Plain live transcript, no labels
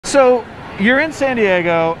So you're in San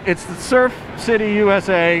Diego. It's the Surf City,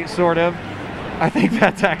 USA, sort of. I think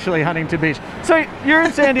that's actually Huntington Beach. So you're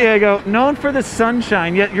in San Diego, known for the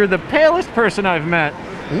sunshine, yet you're the palest person I've met.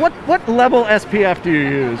 What level SPF do you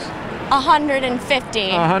use? 150.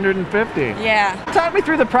 150. Yeah. Talk me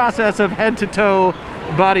through the process of head to toe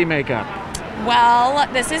body makeup. Well,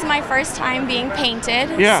 this is my first time being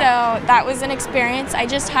painted, Yeah. so that was an experience. I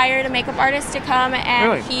just hired a makeup artist to come,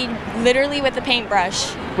 and Really? he literally with a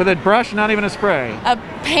paintbrush. With a brush, not even a spray. A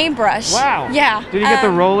paintbrush. Wow. Yeah. Did he get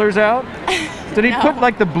the rollers out? Did he No. put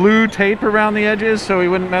like the blue tape around the edges so he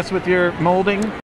wouldn't mess with your molding?